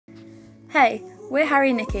Hey, we're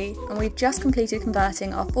Harry and Nikki, and we've just completed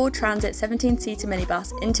converting our Ford Transit 17-seater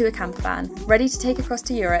minibus into a campervan, ready to take across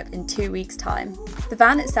to Europe in 2 weeks' time. The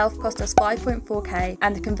van itself cost us 5.4k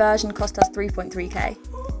and the conversion cost us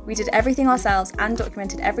 3.3k. We did everything ourselves and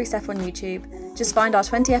documented every step on YouTube. Just find our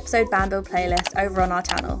 20-episode van build playlist over on our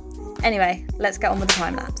channel. Anyway, let's get on with the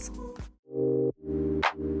time lapse.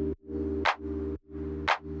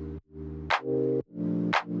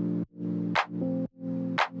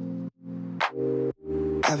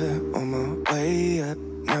 I've been on my way up,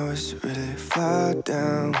 now it's really far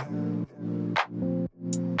down.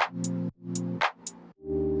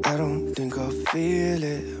 I don't think I'll feel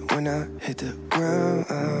it when I hit the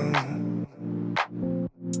ground.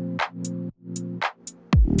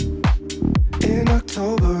 In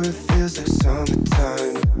October it feels like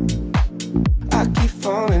summertime. I keep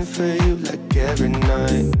falling for you like every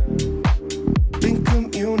night. Been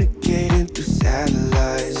communicating through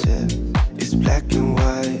satellites, yeah. It's black and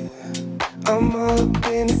white. I'm all up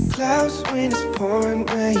in the clouds when it's pouring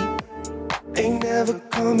rain. Ain't never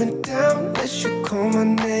coming down unless you call my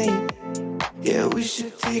name. Yeah, we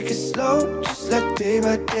should take it slow, just like day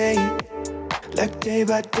by day. Like day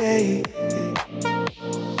by day.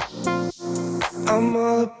 I'm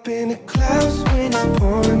all up in the clouds when it's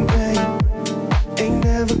pouring rain. Ain't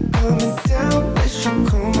never coming down unless you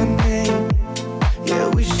call my name. Yeah,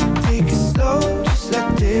 we should take it slow, just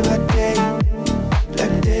like day by day.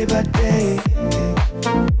 Like day by day.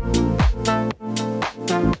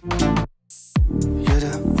 You're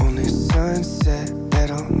the only sunset that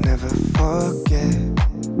I'll never forget.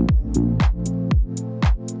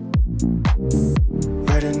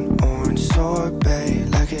 Red and orange sorbet,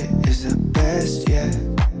 like it is the best yet.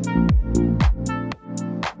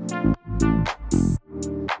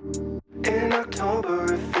 In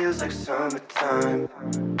October it feels like summertime.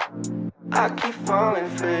 I keep falling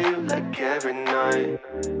for you like every night.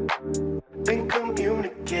 Been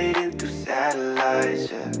communicating through satellites,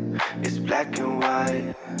 yeah. It's black and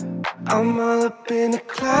white. I'm all up in the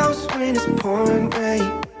clouds when it's pouring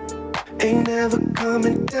rain. Ain't never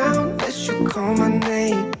coming down unless you call my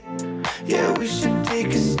name. Yeah, we should take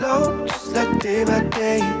it slow, just like day by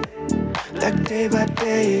day. Like day by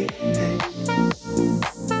day.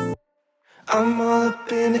 I'm all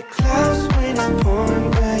up in the clouds when it's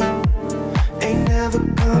pouring rain. Ain't never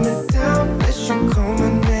coming down unless you call my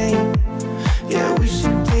name. Yeah, we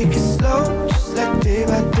should take it slow, just like day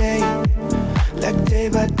by day. Like day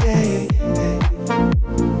by day.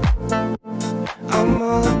 I'm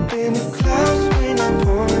all up in the clouds when it's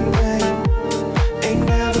pouring rain. Ain't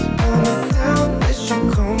never coming down unless you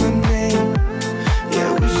call my name.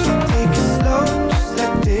 Yeah, we should take it slow, just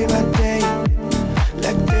like day by day.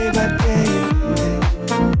 Like day by day.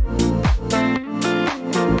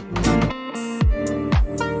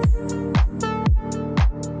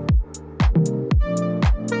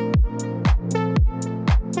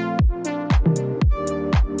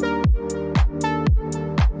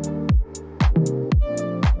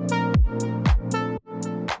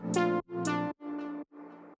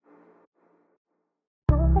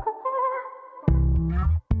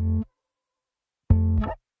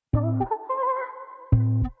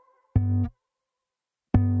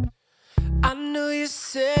 I know you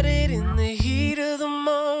said it in the heat of the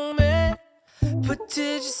moment, but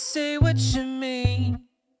did you say what you mean?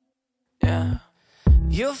 Yeah.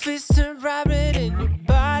 Your face turned bright red and your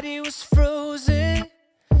body was frozen.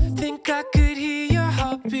 Think I could hear your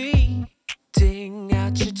heart beating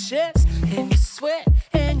out your chest, and you sweat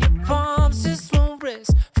and your palms just won't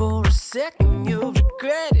rest. For a second you'll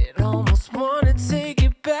regret it, almost wanna take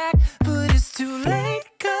it back, but it's too late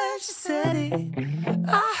 'cause you said it.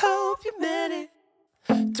 I hope you meant it.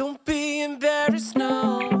 Don't be embarrassed,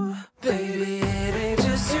 no. Baby, it ain't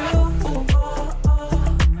just you.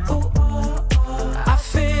 I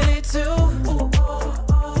feel it too.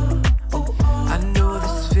 I know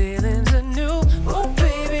these feelings are new. Oh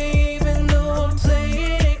baby, even though I'm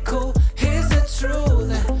playing it cool, here's the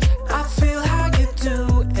truth. I feel how you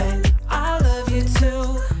do, and I love you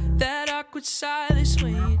too. That awkward silence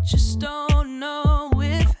when you just don't know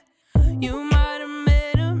if you might have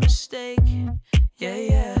made a mistake. Yeah,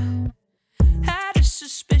 yeah. Had a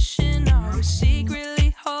suspicion, I was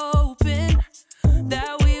secretly hoping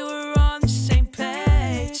that we were on the same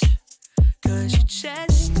page. 'Cause your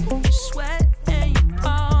chest, your sweat, and your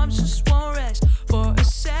palms just won't rest. For a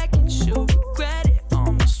second you'll regret it,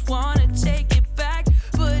 almost wanna take it back,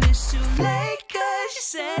 but it's too late 'cause you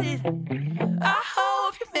said it. I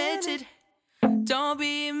hope you meant it. Don't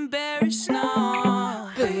be embarrassed, no.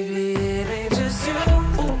 Baby, it ain't just you.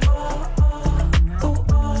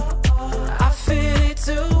 I feel it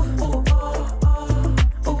too.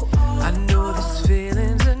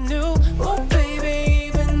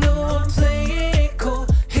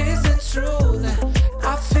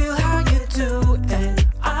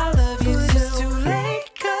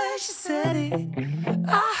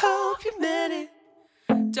 I hope you meant it.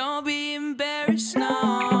 Don't be embarrassed,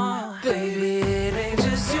 no. Baby, it ain't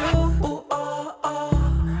just you. Ooh, oh, oh,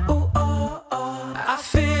 ooh, oh, oh. I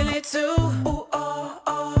feel it too. Ooh, oh,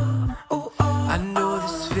 oh, ooh, oh. I know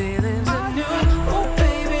this feeling's are new. Oh,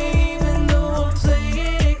 baby, even though I'm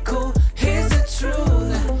playing it cool, here's the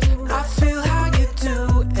truth. I feel how you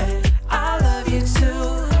do, and I love you too.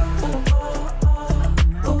 Ooh, oh,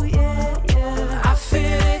 oh, ooh, yeah, yeah. I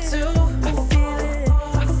feel it too. I feel it,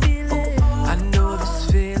 I feel it. I know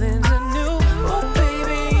this feeling's are new. Oh,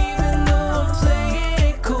 baby, even though I'm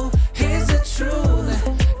playing it cool, here's the truth.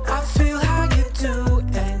 I feel how you do,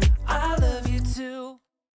 and I love you too.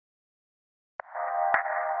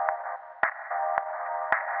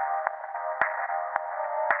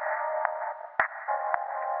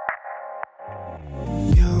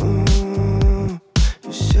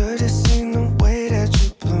 You should have seen the way that you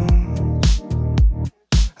bloomed.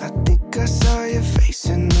 I think I saw your face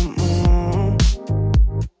in the moon.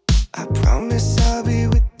 I promise I'll be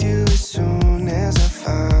with you as soon as I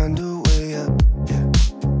find a way up, yeah.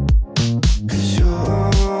 'Cause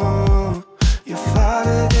you're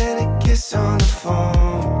farther than a kiss on the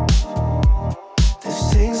phone. There's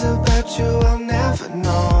things about you I'll never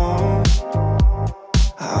know.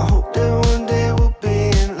 I hope that one day we'll be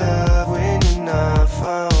in love when you're not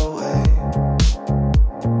far away.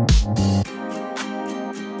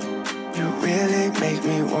 You really make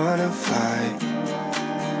me wanna fly,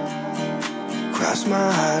 cross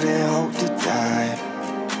my heart and hope to die.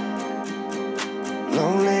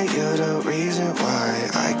 Lonely, you're the reason why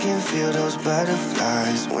I can feel those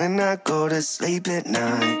butterflies when I go to sleep at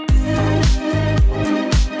night.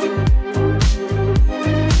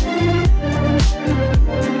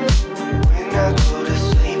 When I go to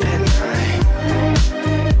sleep at night.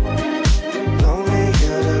 Lonely,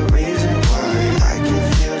 you're the reason why I can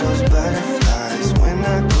feel those butterflies when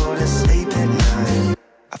I go to sleep at night.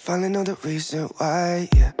 I finally know the reason why,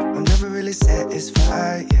 yeah. I'm never really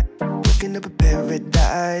satisfied, yeah. Waking up a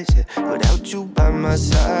paradise, yeah, without you by my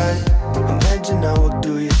side. Imagine I walk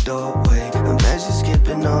through your doorway. Imagine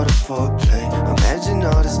skipping all the foreplay. Imagine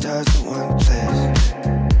all the stars in one place.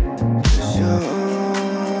 'Cause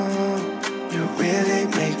you really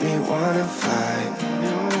make me wanna fly.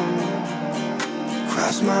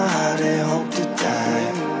 Cross my heart and hope to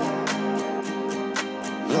die.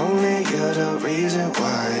 Lonely, you're the reason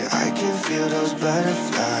why I can feel those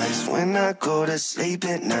butterflies when I go to sleep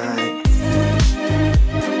at night.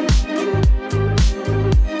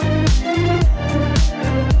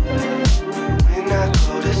 When I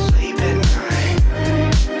go to sleep at night.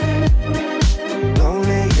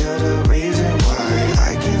 Lonely, you're the reason why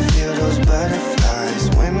I can feel those butterflies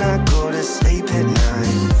when I go to sleep at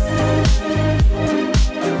night.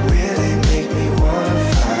 You really make me wanna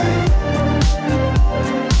fly,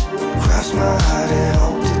 cross my heart and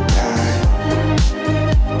hope to die.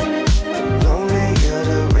 Lonely, you're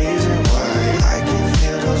the reason why I can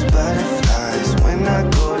feel those butterflies when I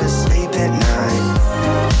go to sleep at night.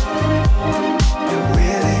 You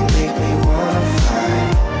really make me wanna fly,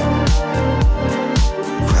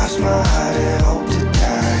 cross my heart and hope to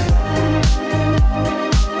die.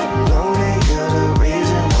 Lonely, you're the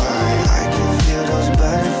reason why I can feel those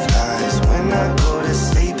butterflies when I go to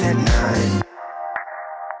sleep at night.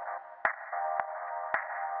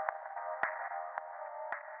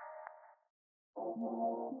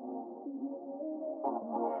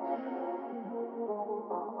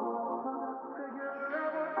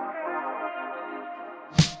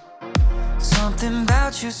 Something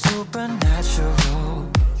about you supernatural.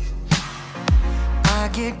 I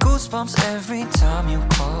get goosebumps every time you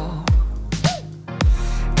call.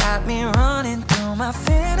 Got me running through my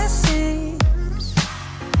fantasies.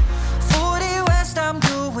 40 West, I'm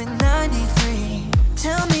doing 93.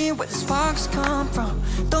 Tell me where the sparks come from.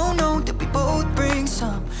 Don't know that we both bring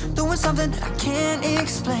some. Doing something that I can't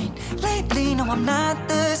explain. Lately, no, I'm not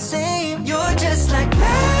the same. You're just like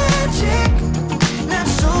magic. Not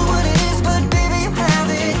sure what it is, but baby, you have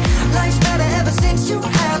it. Life's better ever since you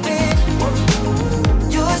have it.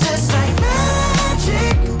 You're just like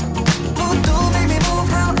magic. Voodoo, baby, move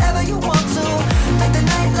however you want to. Make the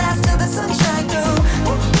night last till the sunshine through.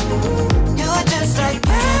 You're just like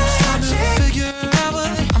magic. I'm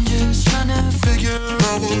just trying to figure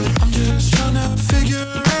out what I'm just trying to figure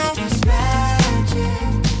out. It's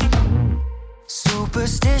magic.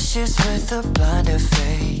 Superstitious with a blind of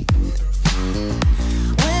faith.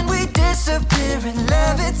 When we disappear and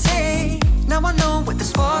levitate. Now I know where the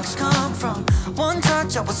sparks come from. One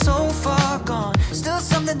touch, I was so far gone. Still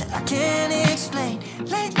something that I can't explain.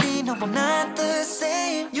 Lately, no, I'm not the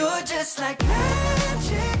same. You're just like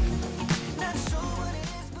magic.